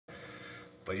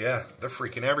But yeah, they're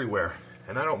freaking everywhere,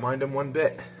 and I don't mind them one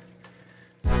bit.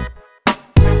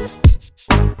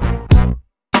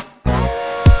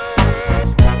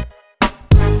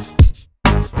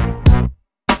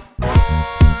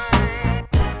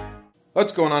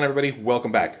 What's going on, everybody?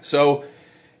 Welcome back. So,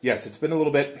 yes, it's been a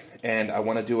little bit, and I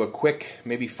want to do a quick,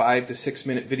 maybe 5 to 6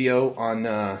 minute video on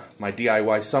my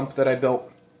DIY sump that I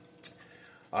built.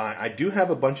 I do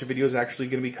have a bunch of videos actually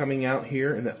going to be coming out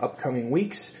here in the upcoming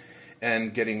weeks,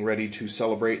 and getting ready to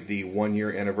celebrate the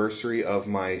 1-year anniversary of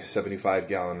my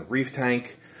 75-gallon Reef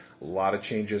tank. A lot of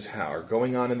changes are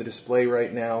going on in the display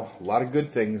right now. A lot of good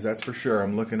things, that's for sure.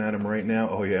 I'm looking at them right now.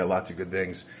 Oh yeah, lots of good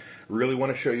things. Really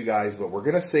want to show you guys, but we're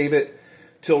going to save it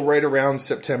till right around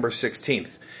September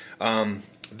 16th.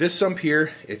 This sump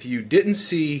here, if you didn't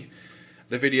see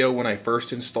the video when I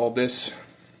first installed this,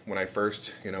 when I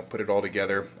first, put it all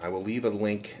together, I will leave a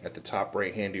link at the top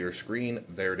right hand of your screen.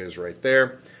 There it is right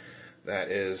there.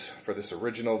 That is for this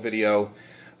original video.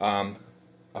 A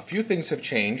few things have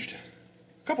changed.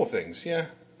 A couple things, yeah,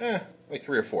 like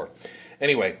 3 or 4.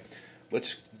 Anyway,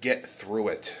 let's get through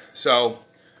it. So,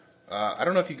 I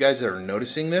don't know if you guys are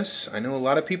noticing this. I know a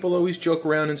lot of people always joke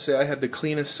around and say I have the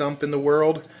cleanest sump in the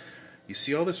world. You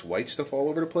see all this white stuff all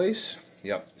over the place?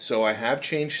 Yep. So I have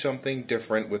changed something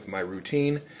different with my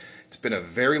routine. It's been a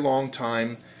very long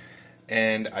time,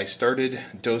 and I started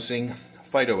dosing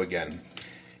Phyto again.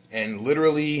 And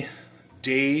literally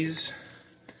days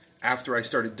after I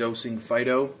started dosing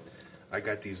Phyto, I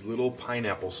got these little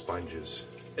pineapple sponges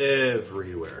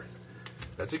everywhere.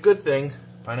 That's a good thing.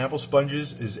 Pineapple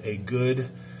sponges is a good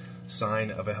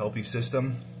sign of a healthy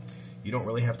system. You don't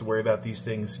really have to worry about these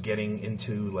things getting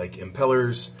into like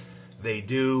impellers. They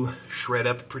do shred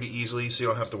up pretty easily, so you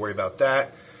don't have to worry about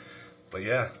that. But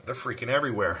yeah, they're freaking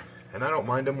everywhere, and I don't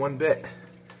mind them one bit.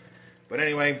 But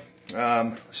anyway,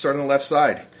 start on the left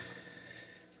side.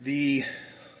 The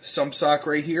sump sock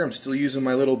right here, I'm still using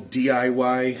my little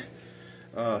DIY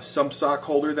sump sock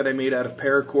holder that I made out of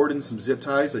paracord and some zip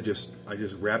ties. I just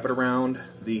wrap it around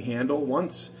the handle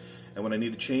once, and when I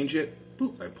need to change it,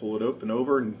 boop, I pull it open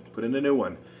over and put in a new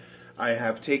one. I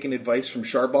have taken advice from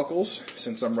Sharbuckles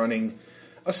since I'm running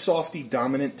a softy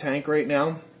dominant tank right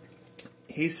now.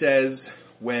 He says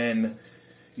when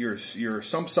your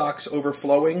sump sock's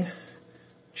overflowing,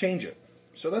 change it.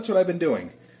 So that's what I've been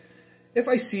doing. If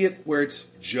I see it where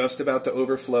it's just about to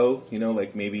overflow,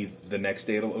 like maybe the next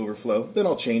day it'll overflow, then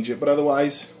I'll change it. But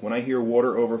otherwise, when I hear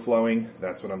water overflowing,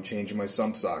 that's when I'm changing my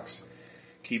sump socks.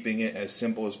 Keeping it as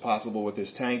simple as possible with this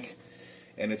tank,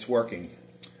 and it's working.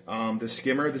 The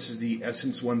skimmer, this is the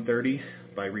Essence 130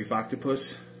 by Reef.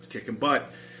 It's kicking butt.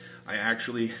 I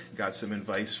actually got some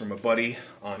advice from a buddy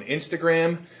on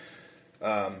Instagram.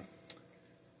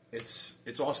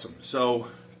 It's awesome. So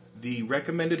the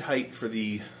recommended height for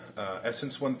the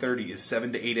Essence 130 is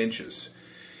 7 to 8 inches.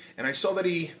 And I saw that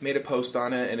he made a post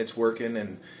on it, and it's working,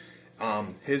 and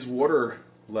his water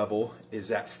level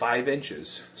is at 5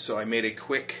 inches. So I made a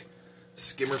quick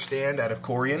skimmer stand out of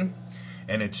Corian,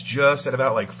 and it's just at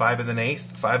about like 5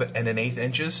 1/8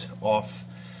 inches off,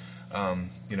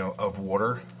 of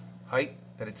water height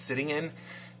that it's sitting in.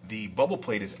 The bubble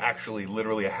plate is actually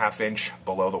literally a 1/2 inch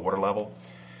below the water level.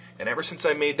 And ever since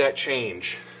I made that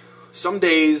change, some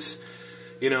days,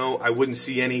 I wouldn't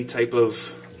see any type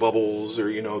of bubbles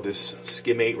or, this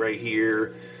skimmate right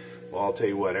here. Well, I'll tell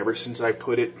you what, ever since I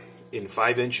put it in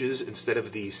 5 inches instead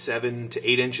of the 7 to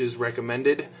 8 inches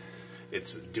recommended,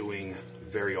 it's doing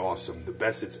very awesome. The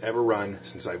best it's ever run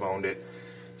since I've owned it.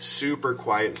 Super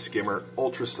quiet skimmer,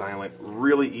 ultra silent,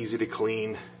 really easy to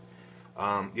clean.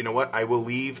 You know what? I will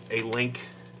leave a link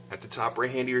at the top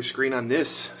right hand of your screen on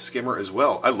this skimmer as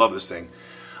well. I love this thing.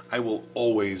 I will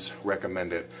always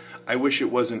recommend it. I wish it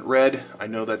wasn't red. I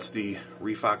know that's the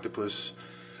Reef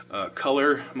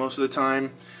color most of the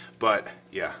time, but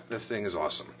yeah, the thing is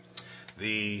awesome.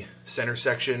 The center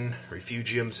section,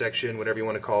 refugium section, whatever you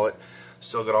want to call it,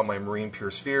 still got all my marine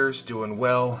pure spheres, doing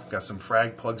well. Got some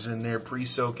frag plugs in there,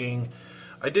 pre-soaking.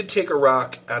 I did take a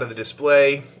rock out of the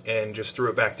display and just threw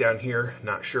it back down here.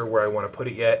 Not sure where I want to put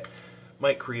it yet.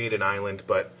 Might create an island,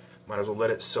 but might as well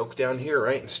let it soak down here,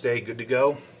 right, and stay good to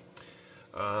go.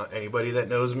 Anybody that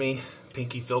knows me,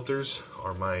 pinky filters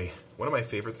are one of my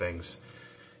favorite things.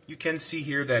 You can see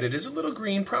here that it is a little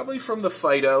green, probably from the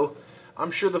Phyto.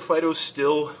 I'm sure the Phyto's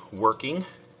still working.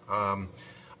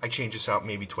 I change this out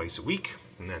maybe twice a week,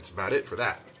 and that's about it for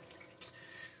that.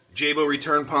 Jabo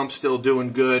return pump still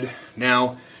doing good.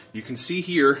 Now, you can see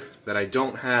here that I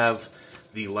don't have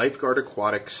the Lifeguard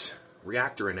Aquatics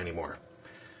reactor in anymore.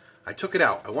 I took it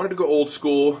out. I wanted to go old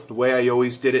school, the way I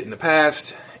always did it in the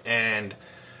past, and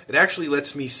it actually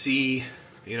lets me see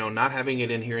you know, not having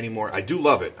it in here anymore. I do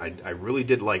love it. I really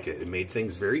did like it. It made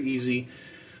things very easy.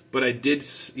 But I did,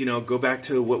 you know, go back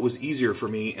to what was easier for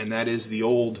me, and that is the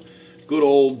good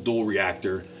old dual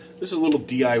reactor. This is a little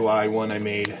DIY one I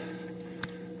made.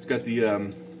 It's got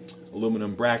the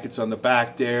aluminum brackets on the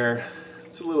back there.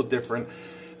 It's a little different.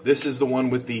 This is the one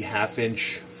with the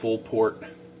 1/2-inch full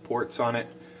ports on it,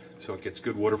 so it gets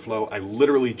good water flow. I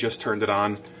literally just turned it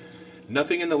on.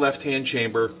 Nothing in the left-hand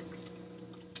chamber.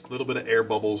 A little bit of air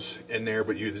bubbles in there,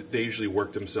 but they usually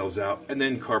work themselves out. And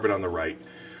then carbon on the right.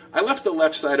 I left the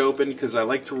left side open because I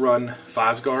like to run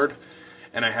Fosguard,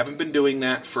 and I haven't been doing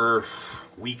that for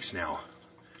weeks now.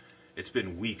 It's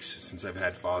been weeks since I've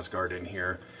had Fosguard in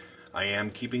here. I am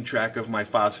keeping track of my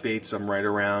phosphates. I'm right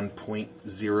around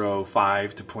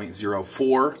 0.05 to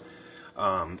 0.04,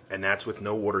 and that's with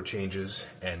no water changes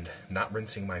and not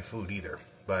rinsing my food either.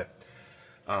 But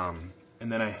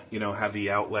and then I, you know, have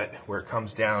the outlet where it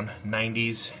comes down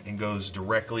 90s and goes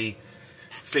directly,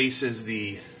 faces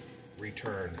the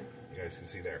return. You guys can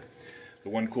see there.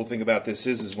 The one cool thing about this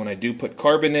is when I do put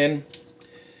carbon in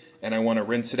and I want to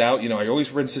rinse it out, you know, I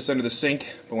always rinse this under the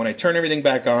sink, but when I turn everything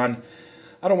back on,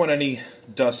 I don't want any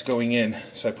dust going in.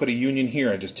 So I put a union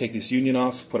here. I just take this union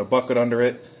off, put a bucket under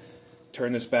it,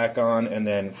 turn this back on, and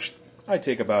then I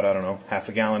take about, I don't know,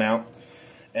 1/2 gallon out.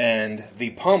 And the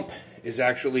pump is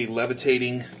actually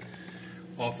levitating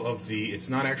off of the, it's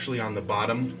not actually on the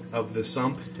bottom of the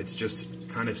sump, it's just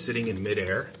kind of sitting in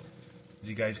midair, as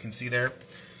you guys can see there.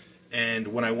 And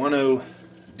when I want to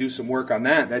do some work on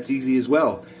that, that's easy as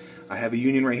well. I have a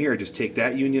union right here. I just take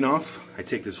that union off. I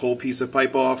take this whole piece of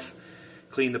pipe off,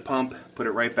 clean the pump, put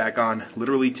it right back on.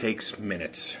 Literally takes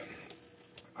minutes.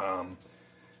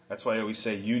 That's why I always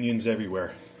say unions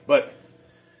everywhere. But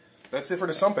that's it for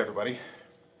the sump, everybody.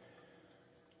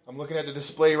 I'm looking at the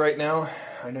display right now.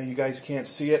 I know you guys can't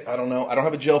see it. I don't know. I don't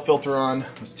have a gel filter on.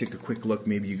 Let's take a quick look.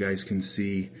 Maybe you guys can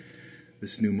see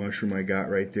this new mushroom I got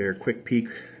right there. Quick peek.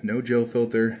 No gel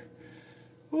filter.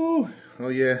 Ooh. Oh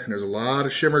yeah. And there's a lot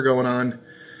of shimmer going on.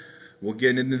 We'll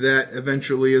get into that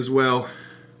eventually as well.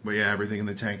 But yeah, everything in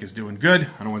the tank is doing good.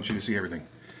 I don't want you to see everything.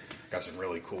 Got some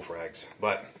really cool frags.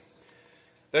 But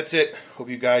that's it. Hope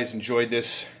you guys enjoyed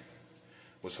this.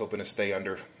 Was hoping to stay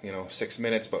under, you know, 6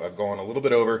 minutes, but I've gone a little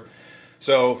bit over.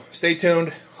 So stay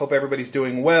tuned. Hope everybody's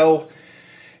doing well.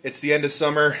 It's the end of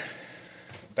summer.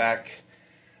 Back,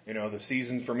 you know, the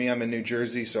season for me, I'm in New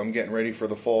Jersey, so I'm getting ready for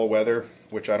the fall weather,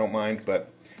 which I don't mind,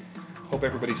 but hope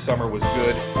everybody's summer was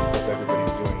good. Hope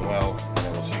everybody's doing well,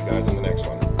 and we'll see you guys on the next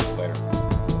one. Later.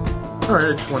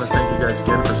 Alright, I just want to thank you guys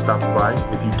again for stopping by.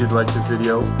 If you did like this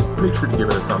video, make sure to give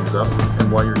it a thumbs up,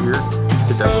 and while you're here,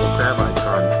 hit that little crab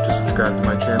icon to subscribe to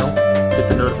my channel, hit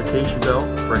the notification bell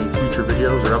for any future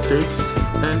videos or updates,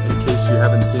 and in case you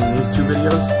haven't seen these two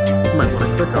videos, you might want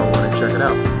to click on one and check it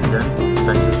out. Again,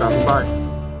 thanks for stopping by.